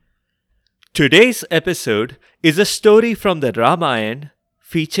Today's episode is a story from the Ramayana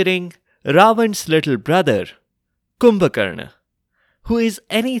featuring Ravan's little brother, Kumbhakarna, who is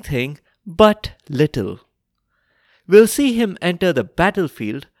anything but little. We'll see him enter the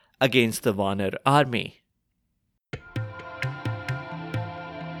battlefield against the Vanar army.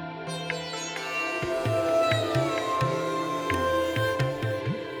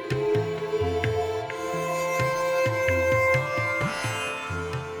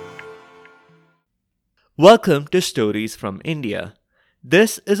 Welcome to Stories from India.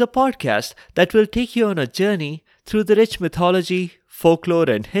 This is a podcast that will take you on a journey through the rich mythology, folklore,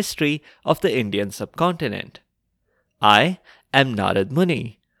 and history of the Indian subcontinent. I am Narad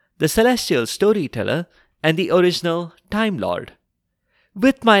Muni, the celestial storyteller and the original Time Lord.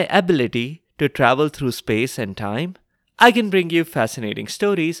 With my ability to travel through space and time, I can bring you fascinating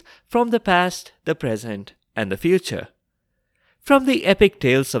stories from the past, the present, and the future. From the epic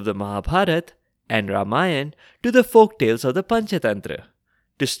tales of the Mahabharata and Ramayana to the folk tales of the Panchatantra,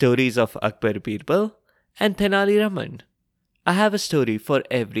 to stories of Akbar Birbal and Tenali Raman, I have a story for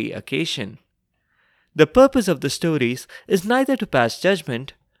every occasion. The purpose of the stories is neither to pass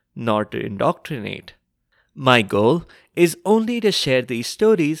judgment nor to indoctrinate. My goal is only to share these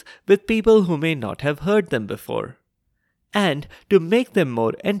stories with people who may not have heard them before, and to make them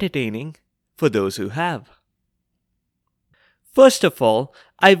more entertaining for those who have. First of all,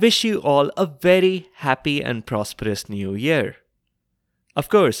 I wish you all a very happy and prosperous new year. Of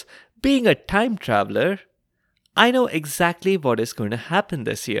course, being a time traveler, I know exactly what is going to happen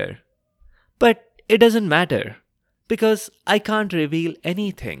this year. But it doesn't matter, because I can't reveal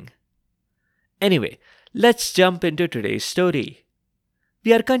anything. Anyway, let's jump into today's story.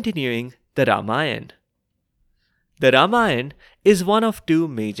 We are continuing the Ramayana. The Ramayana is one of two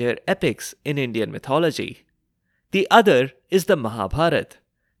major epics in Indian mythology. The other is the Mahabharata,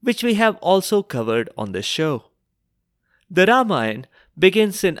 which we have also covered on this show. The Ramayana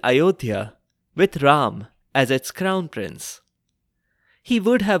begins in Ayodhya with Ram as its crown prince. He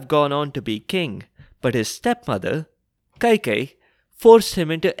would have gone on to be king, but his stepmother, Kaikeyi, forced him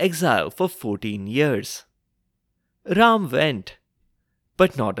into exile for 14 years. Ram went,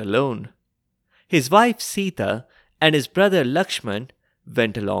 but not alone. His wife Sita and his brother Lakshman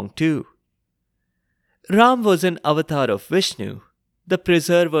went along too. Ram was an avatar of Vishnu, the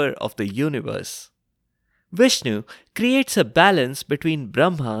preserver of the universe. Vishnu creates a balance between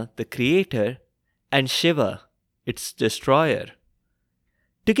Brahma, the creator, and Shiva, its destroyer.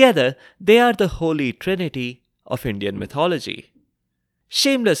 Together, they are the holy trinity of Indian mythology.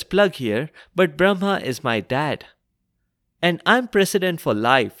 Shameless plug here, but Brahma is my dad. And I'm president for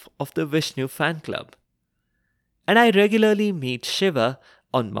life of the Vishnu fan club. And I regularly meet Shiva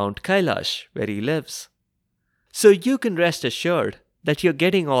on Mount Kailash, where he lives. So you can rest assured that you're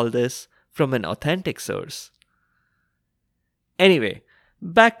getting all this from an authentic source. Anyway,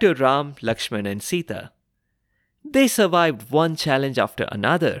 back to Ram, Lakshman, and Sita. They survived one challenge after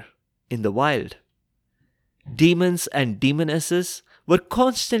another in the wild. Demons and demonesses were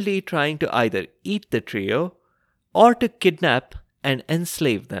constantly trying to either eat the trio or to kidnap and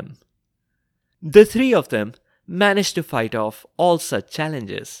enslave them. The three of them managed to fight off all such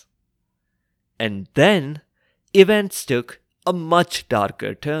challenges. And then events took a much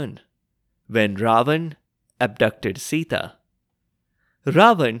darker turn when Ravan abducted Sita.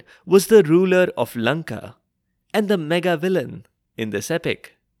 Ravan was the ruler of Lanka and the mega villain in this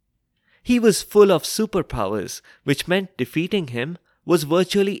epic. He was full of superpowers, which meant defeating him was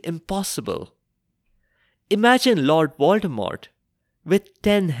virtually impossible. Imagine Lord Voldemort with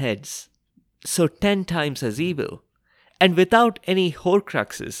 10 heads, so 10 times as evil, and without any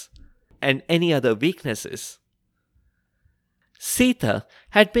Horcruxes and any other weaknesses. Sita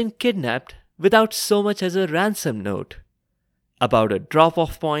had been kidnapped without so much as a ransom note, about a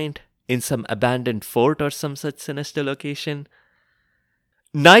drop-off point in some abandoned fort or some such sinister location.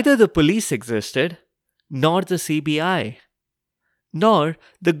 Neither the police existed, nor the CBI, nor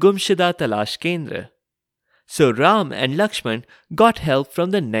the Gumshida Talash Kendra. So Ram and Lakshman got help from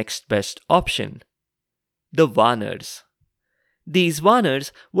the next best option, the Vanars. These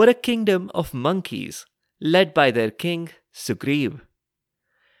Vanars were a kingdom of monkeys, led by their king Sugriv.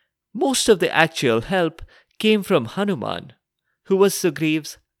 Most of the actual help came from Hanuman, who was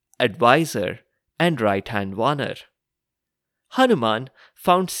Sugriv's advisor and right-hand Vanar. Hanuman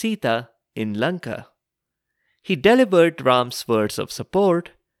found Sita in Lanka. He delivered Ram's words of support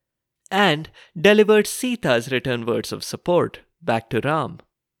and delivered Sita's return words of support back to Ram.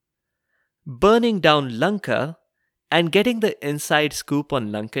 Burning down Lanka and getting the inside scoop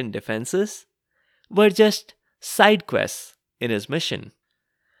on Lankan defenses were just side quests in his mission.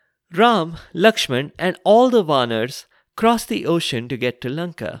 Ram, Lakshman, and all the Vanars crossed the ocean to get to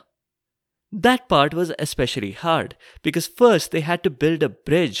Lanka. That part was especially hard because first they had to build a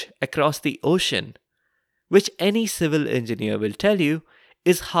bridge across the ocean, which any civil engineer will tell you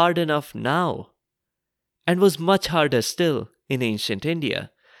is hard enough now, and was much harder still in ancient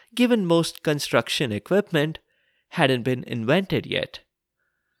India, given most construction equipment hadn't been invented yet.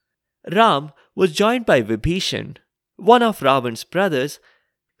 Ram was joined by Vibhishan, one of Ravan's brothers,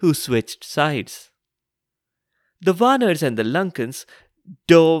 who switched sides. The Vanars and the Lankans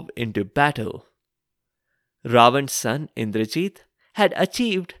dove into battle. Ravan's son Indrajit had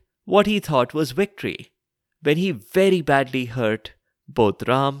achieved what he thought was victory when he very badly hurt both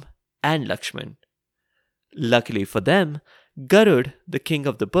Ram and Lakshman. Luckily for them, Garud, the king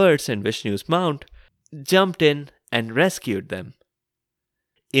of the birds and Vishnu's mount, jumped in and rescued them.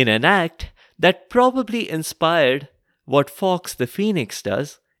 In an act that probably inspired what Fawkes the Phoenix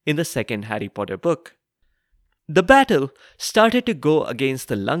does in the second Harry Potter book. The battle started to go against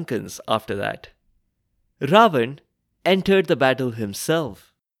the Lankans after that. Ravan entered the battle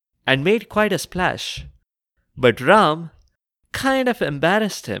himself and made quite a splash, but Ram kind of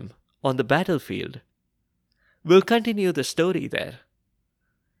embarrassed him on the battlefield. We'll continue the story there.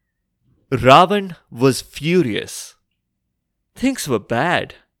 Ravan was furious. Things were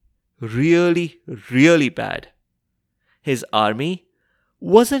bad. Really, really bad. His army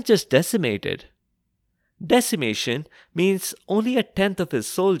wasn't just decimated. Decimation means only a tenth of his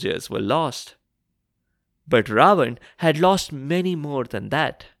soldiers were lost. But Ravan had lost many more than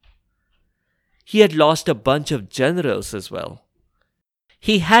that. He had lost a bunch of generals as well.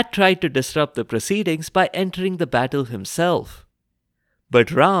 He had tried to disrupt the proceedings by entering the battle himself.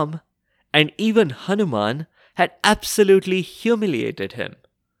 But Ram and even Hanuman had absolutely humiliated him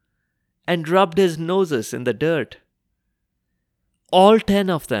and rubbed his noses in the dirt. All 10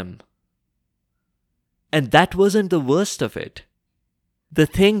 of them. And that wasn't the worst of it. The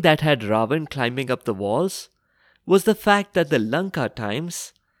thing that had Ravan climbing up the walls was the fact that the Lanka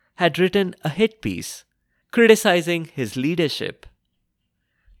Times had written a hit piece criticizing his leadership.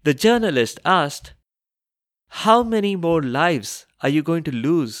 The journalist asked, "How many more lives are you going to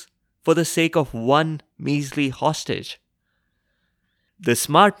lose for the sake of one measly hostage?" The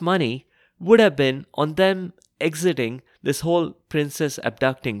smart money would have been on them exiting this whole princess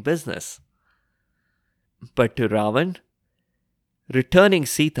abducting business. But to Ravan, returning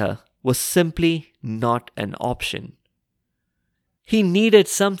Sita was simply not an option. He needed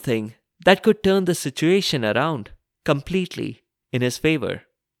something that could turn the situation around completely in his favor.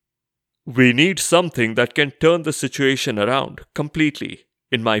 "We need something that can turn the situation around completely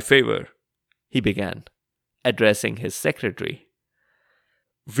in my favor," he began, addressing his secretary.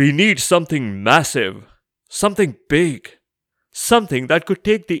 "We need something massive, something big, something that could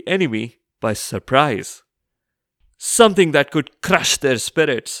take the enemy by surprise, something that could crush their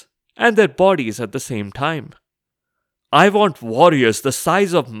spirits and their bodies at the same time. I want warriors the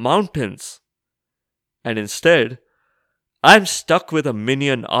size of mountains. And instead, I'm stuck with a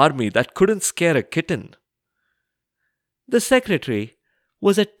minion army that couldn't scare a kitten." The secretary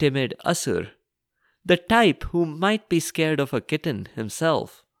was a timid asur, the type who might be scared of a kitten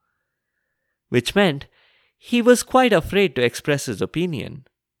himself, which meant he was quite afraid to express his opinion.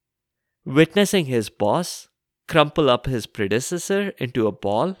 Witnessing his boss crumple up his predecessor into a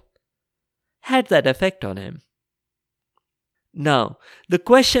ball had that effect on him. Now, the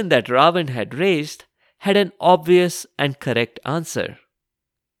question that Ravan had raised had an obvious and correct answer.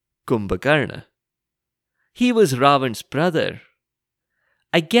 Kumbhakarna. He was Ravan's brother.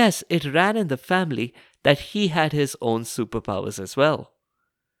 I guess it ran in the family that he had his own superpowers as well.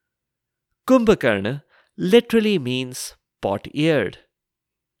 Kumbhakarna literally means pot-eared.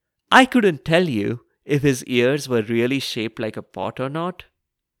 I couldn't tell you if his ears were really shaped like a pot or not,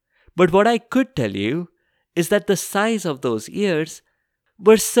 but what I could tell you is that the size of those ears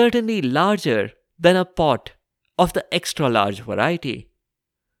were certainly larger than a pot of the extra large variety.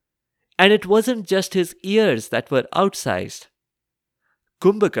 And it wasn't just his ears that were outsized.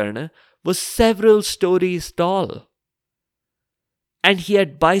 Kumbhakarna was several stories tall. And he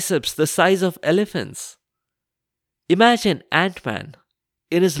had biceps the size of elephants. Imagine Ant-Man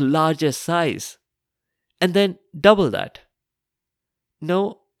in his largest size, and then double that.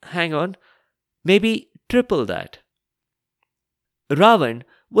 No, hang on, maybe triple that. Ravan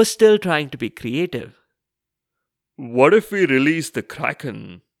was still trying to be creative. "What if we release the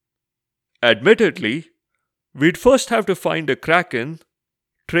Kraken? Admittedly, we'd first have to find a Kraken,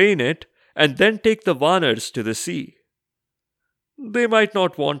 train it, and then take the Vanars to the sea. They might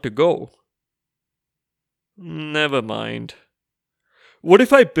not want to go." "Never mind. What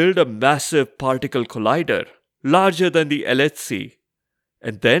if I build a massive particle collider, larger than the LHC,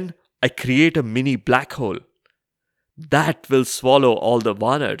 and then I create a mini black hole? That will swallow all the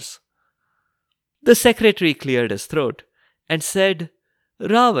Vanars. The secretary cleared his throat and said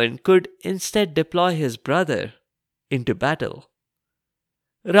Ravan could instead deploy his brother into battle.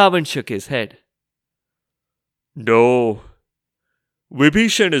 Ravan shook his head. No,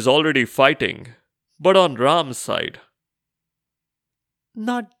 Vibhishan is already fighting, but on Ram's side.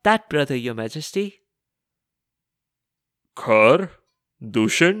 Not that brother, Your Majesty. Khar?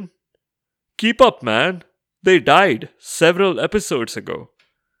 Dushan? Keep up, man. They died several episodes ago.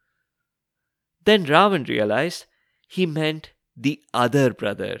 Then Ravan realized he meant the other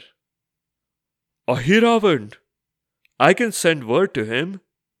brother. Ahiravan. I can send word to him.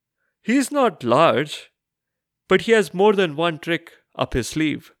 He's not large, but he has more than one trick up his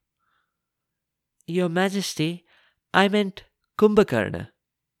sleeve. Your Majesty, I meant Kumbhakarna.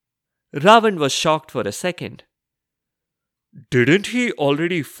 Ravan was shocked for a second. Didn't he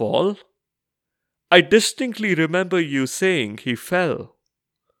already fall? I distinctly remember you saying he fell.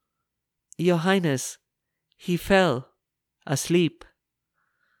 Your Highness, he fell asleep.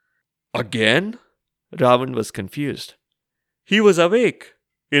 Again? Ravan was confused. He was awake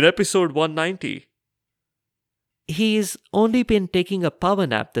in episode 190. He's only been taking a power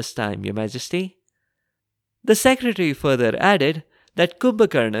nap this time, Your Majesty. The secretary further added that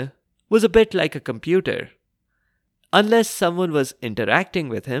Kumbhakarna was a bit like a computer. Unless someone was interacting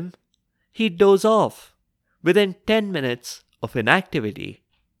with him, he'd doze off within 10 minutes of inactivity.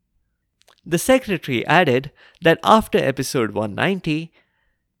 The secretary added that after episode 190,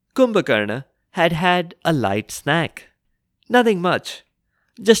 Kumbhakarna had had a light snack. Nothing much,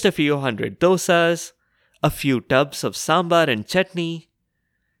 just a few hundred dosas, a few tubs of sambar and chutney,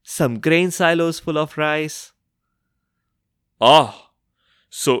 some grain silos full of rice. Ah,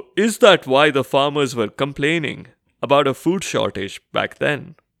 so is that why the farmers were complaining about a food shortage back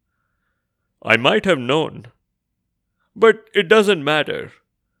then? I might have known. But it doesn't matter.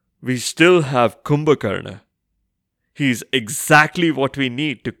 We still have Kumbhakarna. He's exactly what we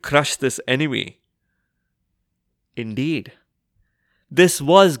need to crush this enemy. Indeed. This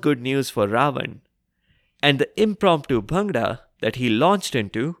was good news for Ravan, and the impromptu bhangda that he launched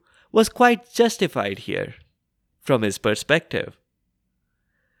into was quite justified here, from his perspective.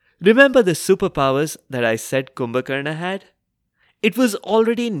 Remember the superpowers that I said Kumbhakarna had? It was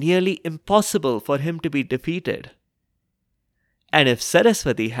already nearly impossible for him to be defeated. And if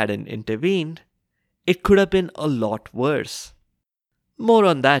Saraswati hadn't intervened, it could have been a lot worse. More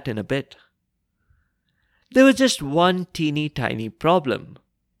on that in a bit. There was just one teeny tiny problem.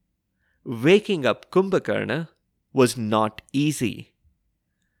 Waking up Kumbhakarna was not easy.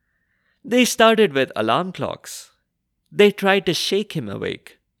 They started with alarm clocks. They tried to shake him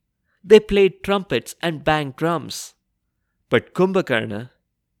awake. They played trumpets and banged drums. But Kumbhakarna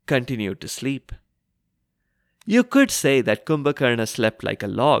continued to sleep. You could say that Kumbhakarna slept like a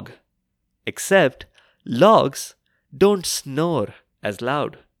log, except logs don't snore as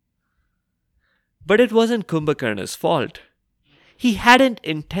loud. But it wasn't Kumbhakarna's fault. He hadn't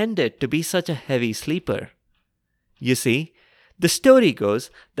intended to be such a heavy sleeper. You see, the story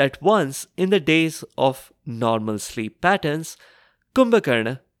goes that once in the days of normal sleep patterns,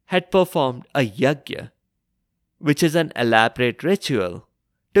 Kumbhakarna had performed a yajna, which is an elaborate ritual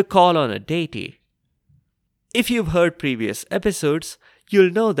to call on a deity. If you've heard previous episodes,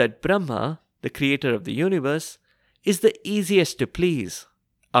 you'll know that Brahma, the creator of the universe, is the easiest to please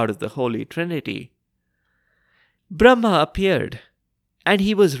out of the Holy Trinity. Brahma appeared, and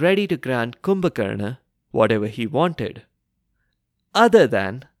he was ready to grant Kumbhakarna whatever he wanted, other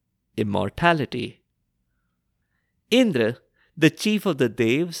than immortality. Indra, the chief of the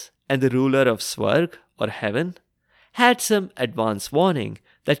Devs and the ruler of Swarg or heaven, had some advance warning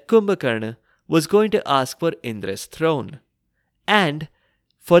that Kumbhakarna was going to ask for Indra's throne and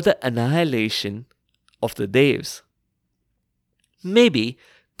for the annihilation of the Devs. Maybe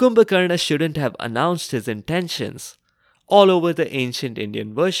Kumbhakarna shouldn't have announced his intentions all over the ancient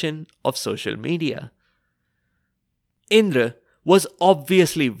Indian version of social media. Indra was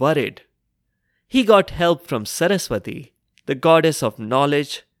obviously worried. He got help from Saraswati, the goddess of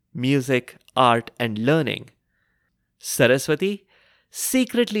knowledge, music, art, and learning. Saraswati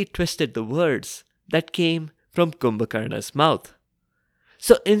secretly twisted the words that came from Kumbhakarna's mouth.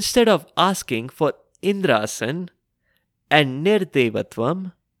 So instead of asking for Indrasan and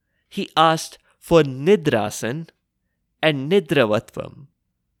Nirdevatvam, he asked for Nidrasan and Nidravatvam.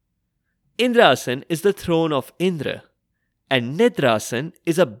 Indrasan is the throne of Indra, and Nidrasan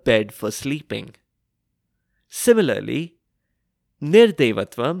is a bed for sleeping. Similarly,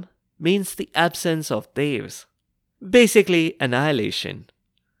 Nirdevatvam means the absence of devs, basically annihilation.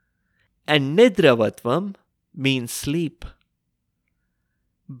 And Nidravatvam means sleep.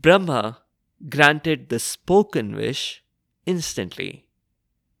 Brahma granted the spoken wish instantly.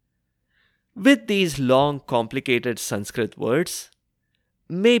 With these long, complicated Sanskrit words,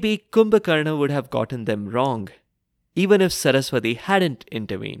 maybe Kumbhakarna would have gotten them wrong, even if Saraswati hadn't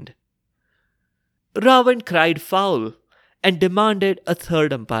intervened. Ravan cried foul and demanded a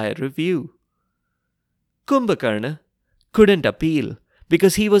third umpire review. Kumbhakarna couldn't appeal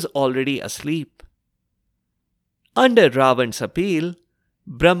because he was already asleep. Under Ravan's appeal,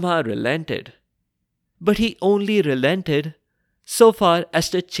 Brahma relented. But he only relented so far as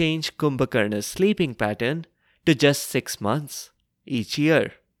to change Kumbhakarna's sleeping pattern to just 6 months each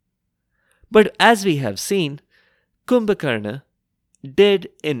year. But as we have seen, Kumbhakarna did,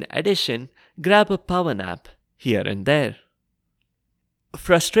 in addition, grab a power nap here and there.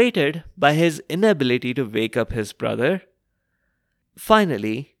 Frustrated by his inability to wake up his brother,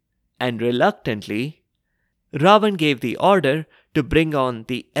 finally and reluctantly, Ravan gave the order to bring on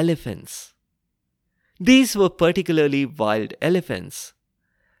the elephants. These were particularly wild elephants.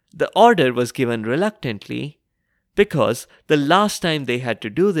 The order was given reluctantly because the last time they had to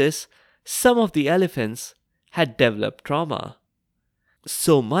do this, some of the elephants had developed trauma.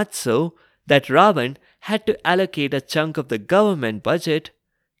 So much so that Ravan had to allocate a chunk of the government budget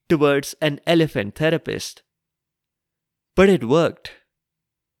towards an elephant therapist. But it worked.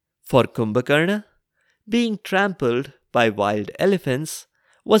 For Kumbhakarna, being trampled by wild elephants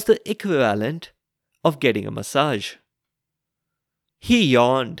was the equivalent of getting a massage. He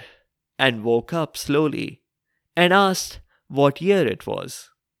yawned and woke up slowly and asked what year it was.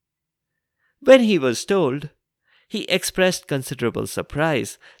 When he was told, he expressed considerable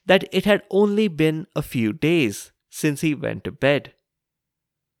surprise that it had only been a few days since he went to bed.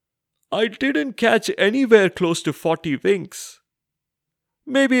 "I didn't catch anywhere close to 40 winks.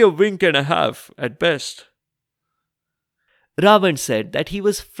 Maybe a wink and a half at best." Ravan said that he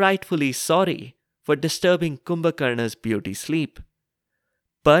was frightfully sorry for disturbing Kumbhakarna's beauty sleep.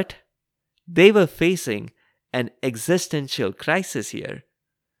 But they were facing an existential crisis here.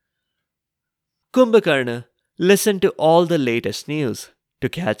 Kumbhakarna listened to all the latest news to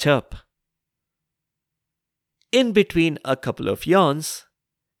catch up. In between a couple of yawns,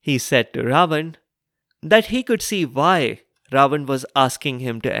 he said to Ravan that he could see why Ravan was asking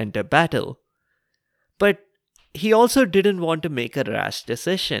him to enter battle, but he also didn't want to make a rash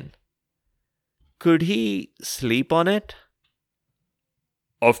decision. Could he sleep on it?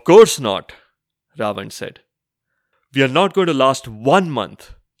 "Of course not," Ravan said. "We are not going to last 1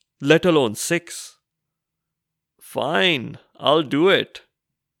 month, let alone 6. "Fine, I'll do it,"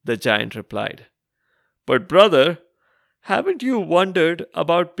 the giant replied. "But brother, haven't you wondered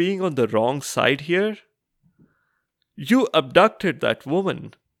about being on the wrong side here? You abducted that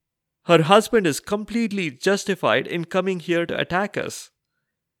woman. Her husband is completely justified in coming here to attack us.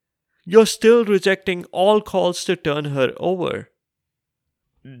 You're still rejecting all calls to turn her over.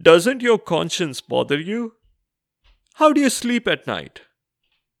 Doesn't your conscience bother you? How do you sleep at night?"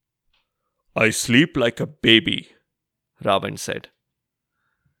 "I sleep like a baby," Ravan said.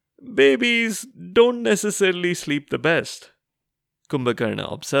 "Babies don't necessarily sleep the best,"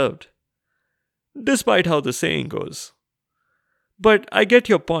 Kumbhakarna observed, despite how the saying goes. "But I get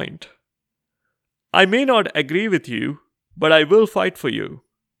your point. I may not agree with you, but I will fight for you.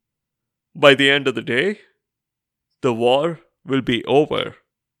 By the end of the day, the war will be over.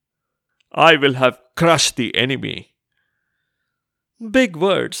 I will have crushed the enemy." Big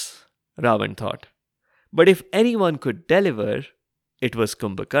words, Ravan thought. But if anyone could deliver, it was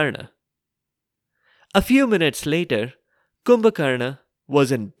Kumbhakarna. A few minutes later, Kumbhakarna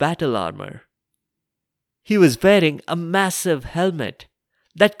was in battle armor. He was wearing a massive helmet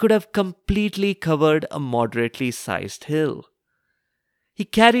that could have completely covered a moderately sized hill. He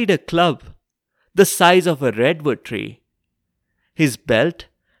carried a club the size of a redwood tree. His belt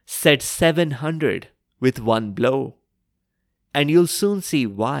said 700 with one blow, and you'll soon see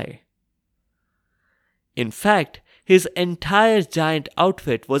why. In fact, his entire giant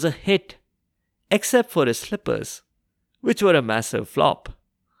outfit was a hit, except for his slippers, which were a massive flop.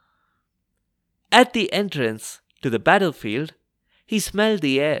 At the entrance to the battlefield, he smelled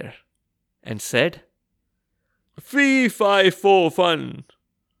the air and said, "Fee, fi, fo, fun.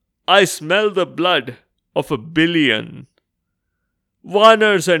 I smell the blood of 1,000,000,000.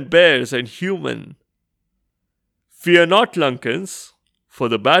 Varners and bears and human. Fear not, Lankans, for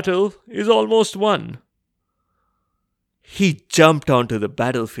the battle is almost won." He jumped onto the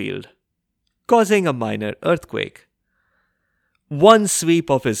battlefield, causing a minor earthquake. One sweep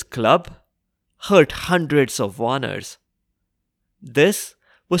of his club hurt hundreds of Vanars. This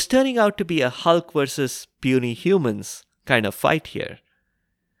was turning out to be a Hulk versus puny humans kind of fight here.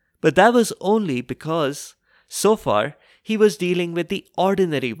 But that was only because, so far, he was dealing with the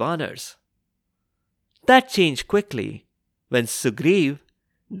ordinary Vanars. That changed quickly when Sugriv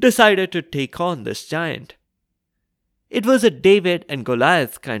decided to take on this giant. It was a David and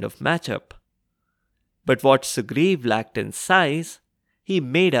Goliath kind of matchup. But what Sugriv lacked in size, he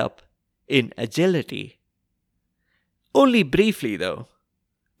made up in agility. Only briefly, though.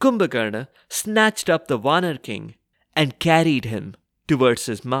 Kumbhakarna snatched up the Vanar king and carried him towards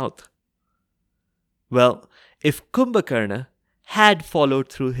his mouth. Well, if Kumbhakarna had followed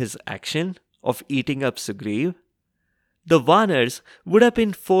through his action of eating up Sugriv, the Vanars would have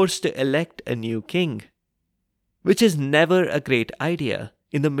been forced to elect a new king, which is never a great idea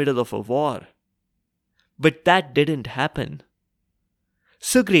in the middle of a war. But that didn't happen.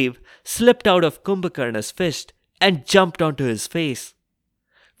 Sugriv slipped out of Kumbhakarna's fist and jumped onto his face.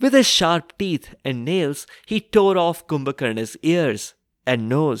 With his sharp teeth and nails, he tore off Kumbhakarna's ears and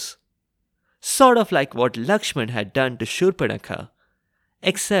nose. Sort of like what Lakshman had done to Shurpanakha,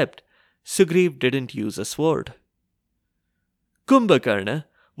 except Sugriv didn't use a sword. Kumbhakarna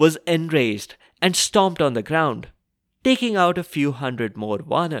was enraged and stomped on the ground, taking out a few hundred more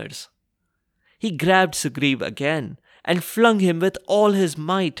Vanars. He grabbed Sugriv again and flung him with all his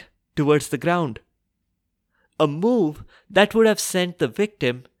might towards the ground. A move that would have sent the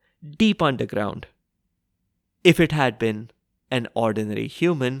victim deep underground if it had been an ordinary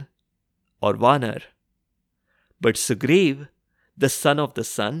human or Vanar. But Sugriv, the son of the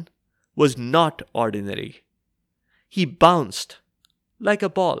sun, was not ordinary. He bounced like a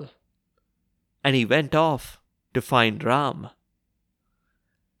ball, and he went off to find Ram.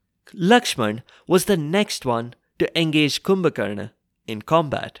 Lakshman was the next one to engage Kumbhakarna in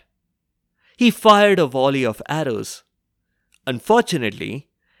combat. He fired a volley of arrows. Unfortunately,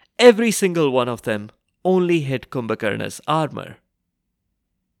 every single one of them only hit Kumbhakarna's armor.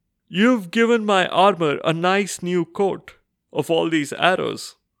 "You've given my armor a nice new coat of all these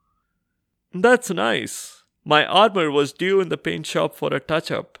arrows." "That's nice. My armor was due in the paint shop for a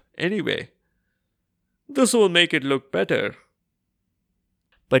touch-up anyway. This will make it look better."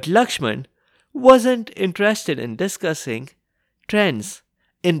 But Lakshman wasn't interested in discussing trends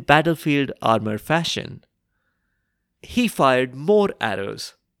in battlefield armor fashion. He fired more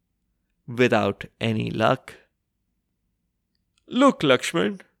arrows without any luck. "Look,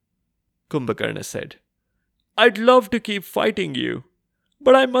 Lakshman," Kumbhakarna said, "I'd love to keep fighting you,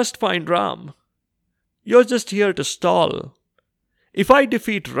 but I must find Ram. You're just here to stall. If I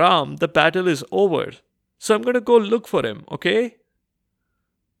defeat Ram, the battle is over, so I'm going to go look for him, okay?"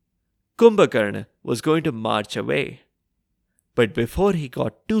 Kumbhakarna was going to march away, but before he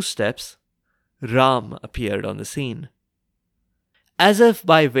got 2 steps, Ram appeared on the scene. As if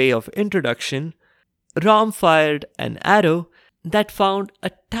by way of introduction, Ram fired an arrow that found a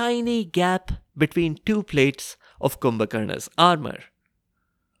tiny gap between 2 plates of Kumbhakarna's armor.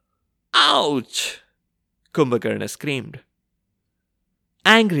 "Ouch!" Kumbhakarna screamed.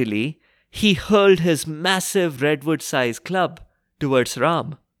 Angrily, he hurled his massive redwood-sized club towards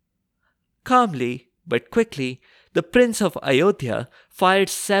Ram. Calmly but quickly, the Prince of Ayodhya fired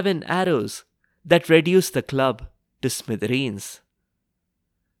 7 arrows that reduced the club to smithereens.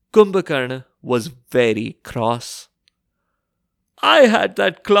 Kumbhakarna was very cross. "I had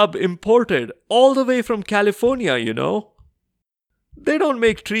that club imported all the way from California, you know. They don't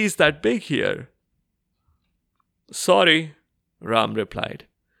make trees that big here." "Sorry," Ram replied.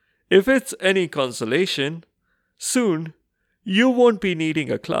 "If it's any consolation, soon you won't be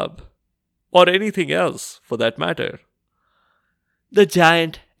needing a club. Or anything else, for that matter." The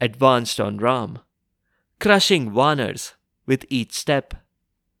giant advanced on Ram, crushing Vanars with each step.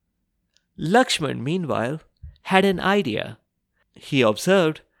 Lakshman, meanwhile, had an idea. He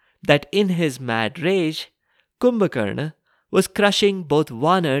observed that in his mad rage, Kumbhakarna was crushing both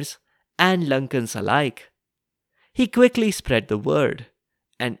Vanars and Lankans alike. He quickly spread the word,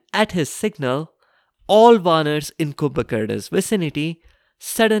 and at his signal, all Vanars in Kumbhakarna's vicinity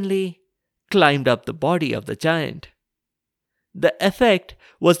suddenly climbed up the body of the giant. The effect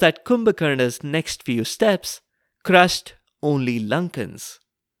was that Kumbhakarna's next few steps crushed only Lankans.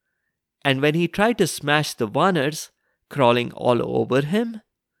 And when he tried to smash the Vanars crawling all over him,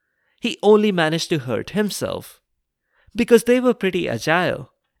 he only managed to hurt himself, because they were pretty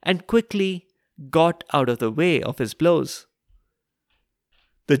agile and quickly got out of the way of his blows.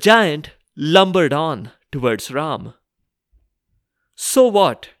 The giant lumbered on towards Ram. So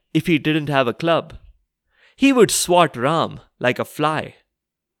what if he didn't have a club? he would swat Ram like a fly.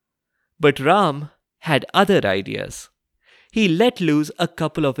 But Ram had other ideas. He let loose a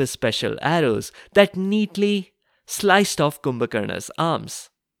couple of his special arrows that neatly sliced off Kumbhakarna's arms.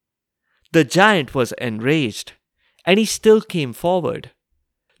 The giant was enraged, and he still came forward,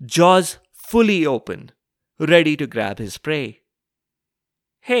 jaws fully open, ready to grab his prey.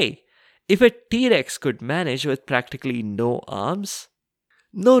 Hey, if a T-Rex could manage with practically no arms,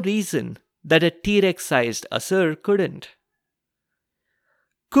 no reason that a T-Rex-sized Asur couldn't.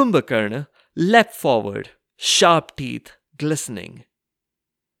 Kumbhakarna leapt forward, sharp teeth glistening.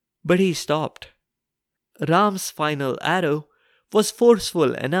 But he stopped. Ram's final arrow was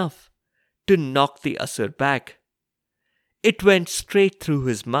forceful enough to knock the Asur back. It went straight through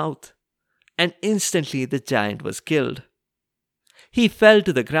his mouth, and instantly the giant was killed. He fell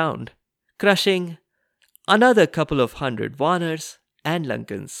to the ground, crushing another couple of hundred Vanars and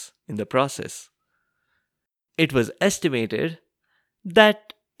Lankans in the process. It was estimated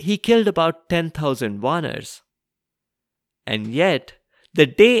that he killed about 10,000 Vanars. And yet, the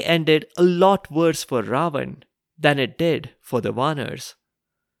day ended a lot worse for Ravan than it did for the Vanars.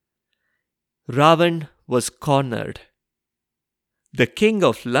 Ravan was cornered. The king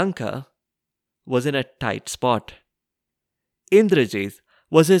of Lanka was in a tight spot. Indrajit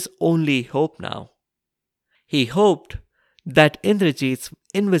was his only hope now. He hoped that Indrajit's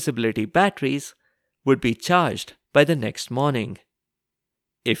invisibility batteries would be charged by the next morning.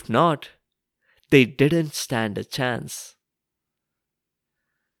 If not, they didn't stand a chance.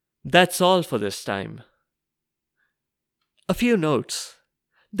 That's all for this time. A few notes.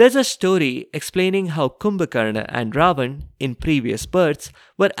 There's a story explaining how Kumbhakarna and Ravan in previous births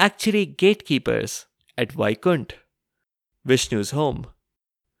were actually gatekeepers at Vaikunt, Vishnu's home.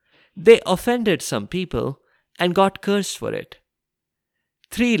 They offended some people and got cursed for it.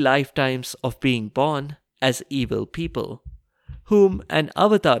 3 lifetimes of being born as evil people, whom an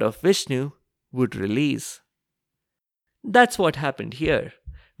avatar of Vishnu would release. That's what happened here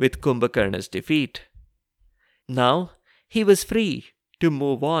with Kumbhakarna's defeat. Now he was free to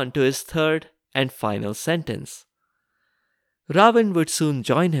move on to his third and final sentence. Ravan would soon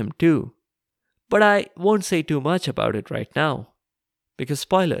join him too, but I won't say too much about it right now, because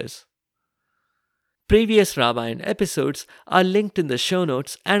spoilers. Previous Ramayana episodes are linked in the show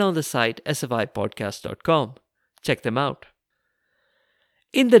notes and on the site sfipodcast.com. Check them out.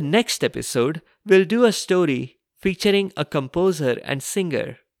 In the next episode, we'll do a story featuring a composer and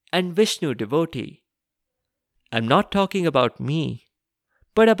singer and Vishnu devotee. I'm not talking about me,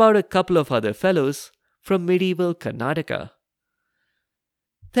 but about a couple of other fellows from medieval Karnataka.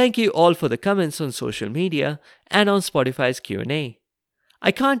 Thank you all for the comments on social media and on Spotify's Q&A.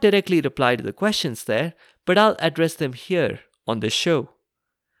 I can't directly reply to the questions there, but I'll address them here on this show.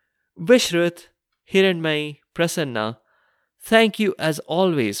 Vishruth, Hiranmai, Prasanna, thank you as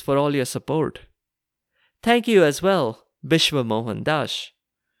always for all your support. Thank you as well, Bishwa Mohan Das.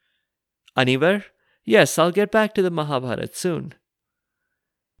 Anivar, yes, I'll get back to the Mahabharata soon.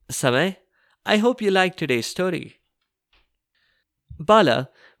 Samay, I hope you liked today's story. Bala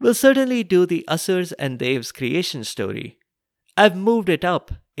will certainly do the Asurs and Devs creation story. I've moved it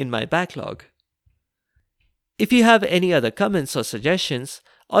up in my backlog. If you have any other comments or suggestions,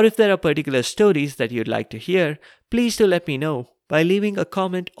 or if there are particular stories that you'd like to hear, please do let me know by leaving a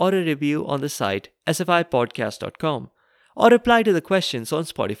comment or a review on the site sfipodcast.com or reply to the questions on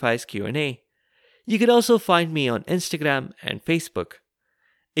Spotify's Q&A. You can also find me on Instagram and Facebook.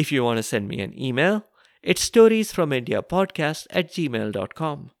 If you want to send me an email, it's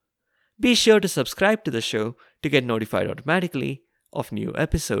storiesfromindiapodcast@gmail.com. Be sure to subscribe to the show to get notified automatically of new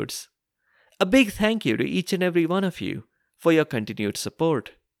episodes. A big thank you to each and every one of you for your continued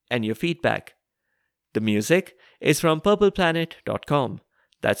support and your feedback. The music is from purpleplanet.com.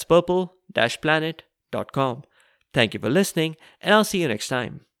 That's purple-planet.com. Thank you for listening, and I'll see you next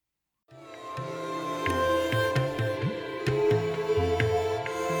time.